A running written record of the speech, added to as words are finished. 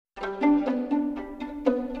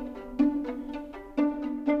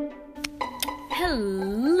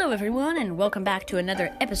everyone, and welcome back to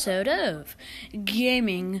another episode of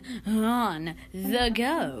Gaming on the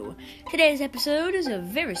Go. Today's episode is a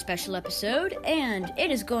very special episode, and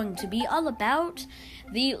it is going to be all about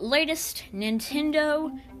the latest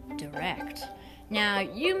Nintendo Direct. Now,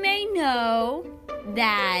 you may know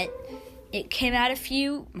that it came out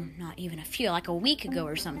like a week ago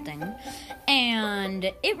or something,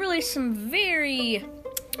 and it released some very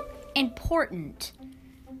important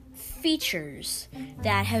features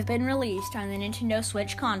that have been released on the Nintendo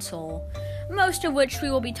Switch console, most of which we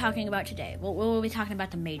will be talking about today. We'll be talking about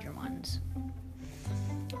the major ones.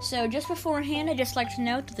 So just beforehand, I'd just like to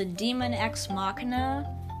note that the Demon X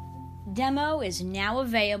Machina demo is now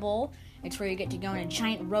available. It's where you get to go in a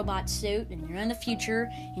giant robot suit, and you're in the future,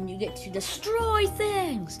 and you get to destroy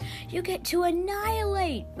things. You get to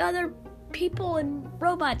annihilate other people and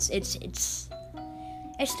robots. It's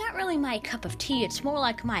not really my cup of tea. It's more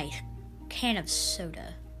like my can of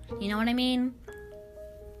soda. You know what I mean?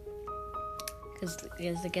 Because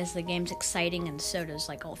I guess the game's exciting and soda's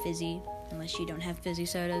like all fizzy, unless you don't have fizzy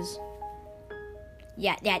sodas.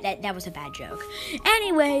 Yeah, that was a bad joke.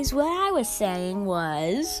 Anyways, what I was saying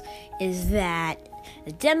is that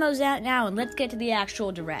the demo's out now, and let's get to the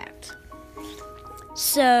actual Direct.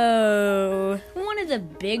 So, one of the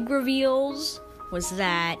big reveals was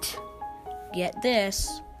that, get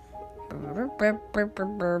this,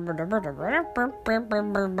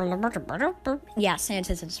 yeah,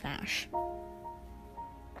 Santa's in Smash.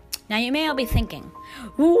 Now, you may all be thinking,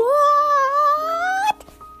 what?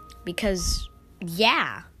 Because,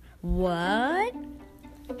 yeah, what?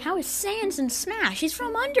 How is Sans in Smash? He's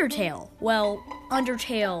from Undertale. Well,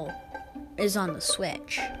 Undertale is on the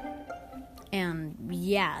Switch. And,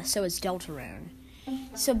 yeah, so is Deltarune.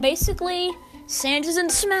 So, basically, Sans is in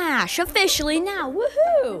Smash, officially now,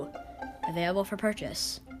 woohoo! Available for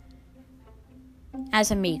purchase.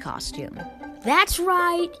 As a Mii costume. That's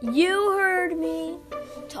right, you heard me.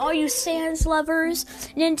 To all you Sans lovers,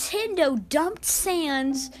 Nintendo dumped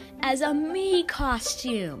Sans as a Mii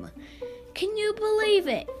costume. Can you believe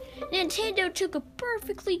it? Nintendo took a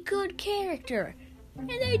perfectly good character, and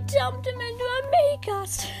they dumped him into a Mii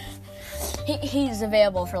costume. He's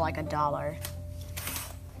available for like $1.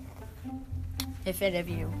 If any of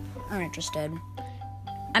you are interested.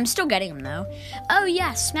 I'm still getting them, though. Oh,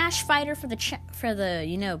 yeah, Smash Fighter for the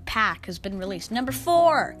pack has been released. Number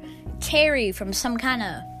 4, Terry from some kind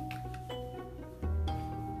of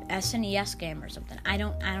SNES game or something. I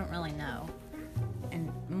don't really know. And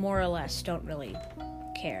more or less don't really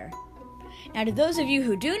care. Now, to those of you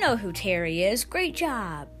who do know who Terry is, great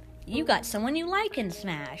job. You got someone you like in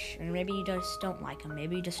Smash. Or maybe you just don't like him.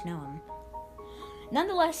 Maybe you just know him.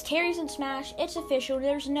 Nonetheless, Terry's in Smash. It's official.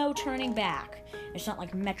 There's no turning back. It's not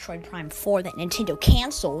like Metroid Prime 4 that Nintendo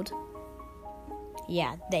canceled.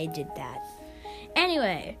 Yeah, they did that.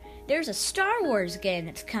 Anyway, there's a Star Wars game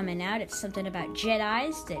that's coming out. It's something about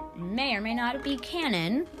Jedis that may or may not be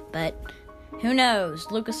canon, but who knows?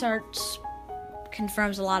 LucasArts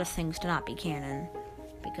confirms a lot of things to not be canon.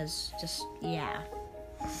 Because, yeah.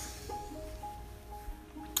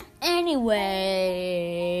 Anyways,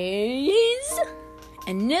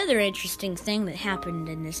 another interesting thing that happened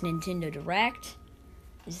in this Nintendo Direct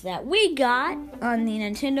is that we got, on the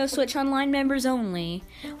Nintendo Switch Online members only,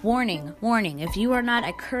 warning, if you are not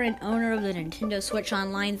a current owner of the Nintendo Switch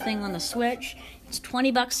Online thing on the Switch, it's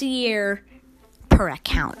 $20 a year per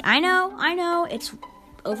account. I know, it's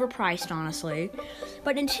overpriced, honestly,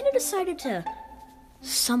 but Nintendo decided to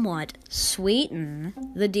somewhat sweeten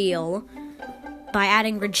the deal by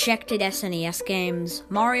adding rejected SNES games,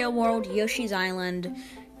 Mario World, Yoshi's Island,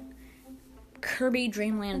 Kirby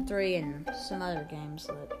Dream Land 3, and some other games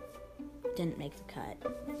that didn't make the cut.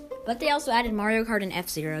 But they also added Mario Kart and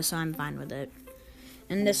F-Zero, so I'm fine with it.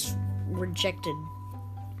 And this rejected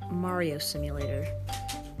Mario Simulator.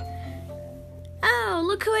 Oh,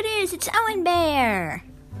 look who it is! It's Owen Bear!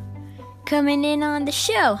 Coming in on the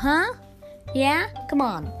show, huh? Yeah? Come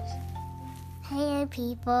on. Hey,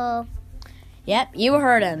 people. Yep, you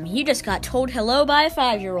heard him. You just got told hello by a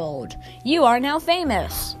 5-year-old. You are now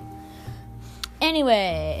famous.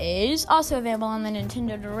 Anyways, also available on the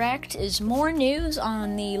Nintendo Direct is more news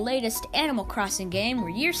on the latest Animal Crossing game where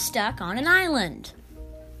you're stuck on an island.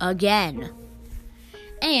 Again.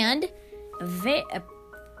 And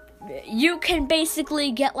you can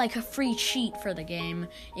basically get like a free cheat for the game.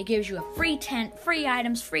 It gives you a free tent, free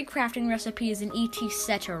items, free crafting recipes, and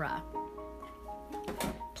etc.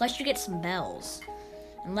 Plus, you get some bells.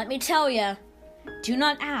 And let me tell you, do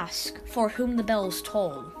not ask for whom the bells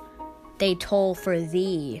toll. They toll for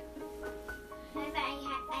thee. I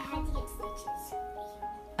had to get stitches.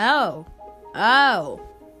 Oh.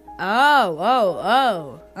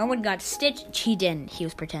 Oh. Owen got stitched. He didn't. He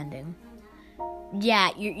was pretending. Yeah,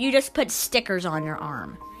 you just put stickers on your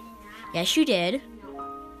arm. Yes, you did.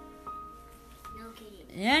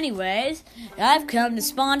 Anyways, I've come to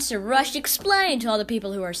sponsor Rush Explain to all the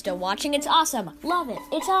people who are still watching. It's awesome. Love it.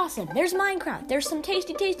 It's awesome. There's Minecraft. There's some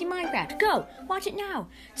tasty Minecraft. Go. Watch it now.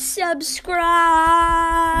 Subscribe.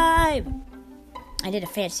 I did a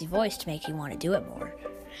fancy voice to make you want to do it more.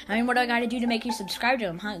 I mean, what do I got to do to make you subscribe to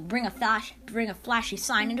him, huh? Bring a flashy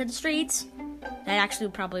sign into the streets? That actually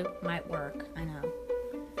probably might work. I know.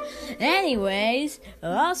 Anyways,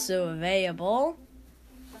 also available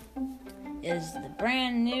is the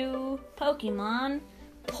brand new Pokemon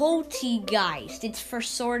Polteageist. It's for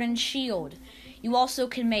Sword and Shield. You also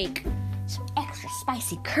can make some extra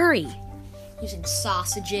spicy curry using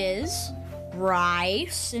sausages,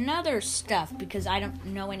 rice, and other stuff because I don't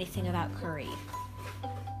know anything about curry.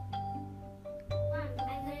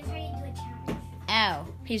 Oh,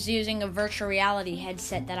 he's using a virtual reality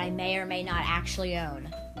headset that I may or may not actually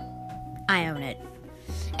own. I own it.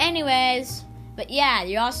 Anyways, but yeah,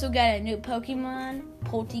 you also got a new Pokemon,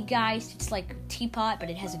 Polteageist. It's like a teapot, but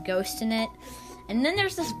it has a ghost in it. And then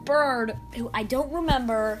there's this bird who I don't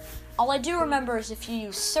remember. All I do remember is if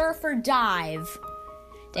you surf or dive,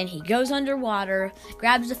 then he goes underwater,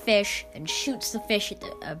 grabs the fish, and shoots the fish at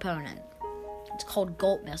the opponent. It's called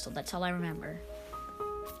Gulp Missile. That's all I remember.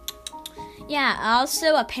 Yeah,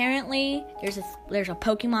 also apparently there's a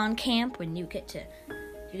Pokemon camp when you get to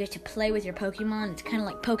play with your Pokemon. It's kind of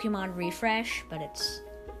like Pokemon Refresh, but it's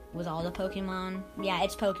with all the Pokemon. Yeah,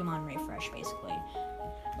 it's Pokemon Refresh, basically.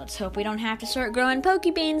 Let's hope we don't have to start growing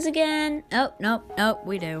Pokebeans again. Oh, nope,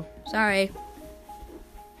 we do. Sorry.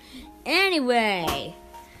 Anyway,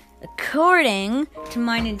 according to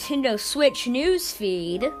my Nintendo Switch news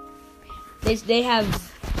feed, they have...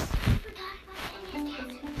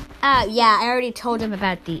 yeah, I already told him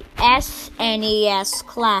about the SNES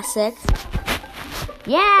Classic.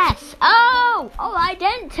 Yes! Oh, I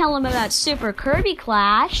didn't tell him about Super Kirby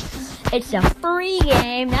Clash. It's a free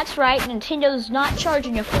game. That's right, Nintendo's not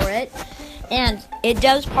charging you for it. And it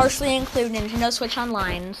does partially include Nintendo Switch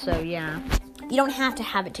Online, so yeah. You don't have to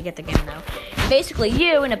have it to get the game, though. Basically,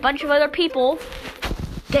 you and a bunch of other people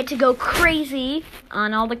get to go crazy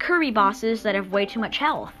on all the Kirby bosses that have way too much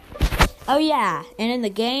health. Oh yeah, and in the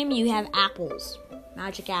game you have apples.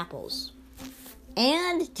 Magic apples.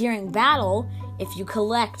 And during battle, if you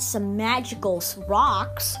collect some magical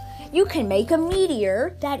rocks, you can make a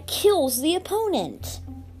meteor that kills the opponent.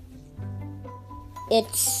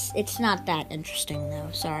 It's not that interesting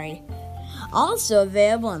though, sorry. Also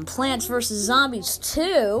available in Plants vs. Zombies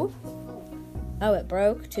 2. Oh, it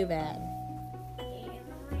broke? Too bad.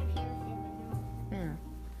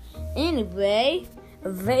 Anyway,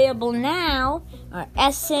 available now are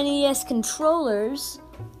SNES controllers.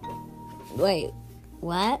 Wait,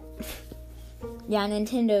 what? Yeah,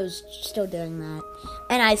 Nintendo's still doing that.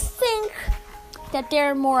 And I think that there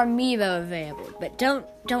are more amiibo available, but don't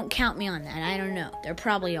count me on that. I don't know. There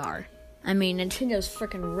probably are. I mean, Nintendo's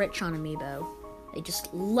freaking rich on amiibo. They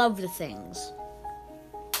just love the things.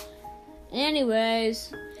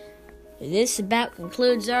 Anyways, this about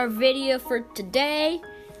concludes our video for today.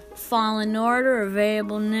 Fallen Order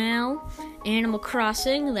available now. Animal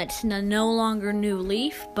Crossing, that's no longer New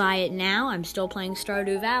Leaf. Buy it now. I'm still playing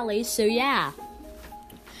Stardew Valley, so yeah.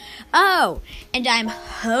 Oh, and I'm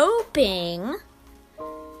hoping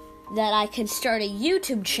that I can start a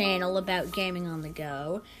YouTube channel about gaming on the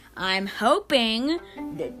go. I'm hoping,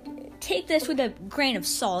 take this with a grain of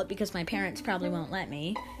salt because my parents probably won't let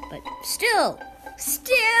me, but still.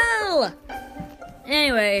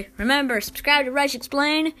 Anyway, remember, subscribe to Rush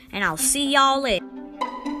Explain, and I'll see y'all later.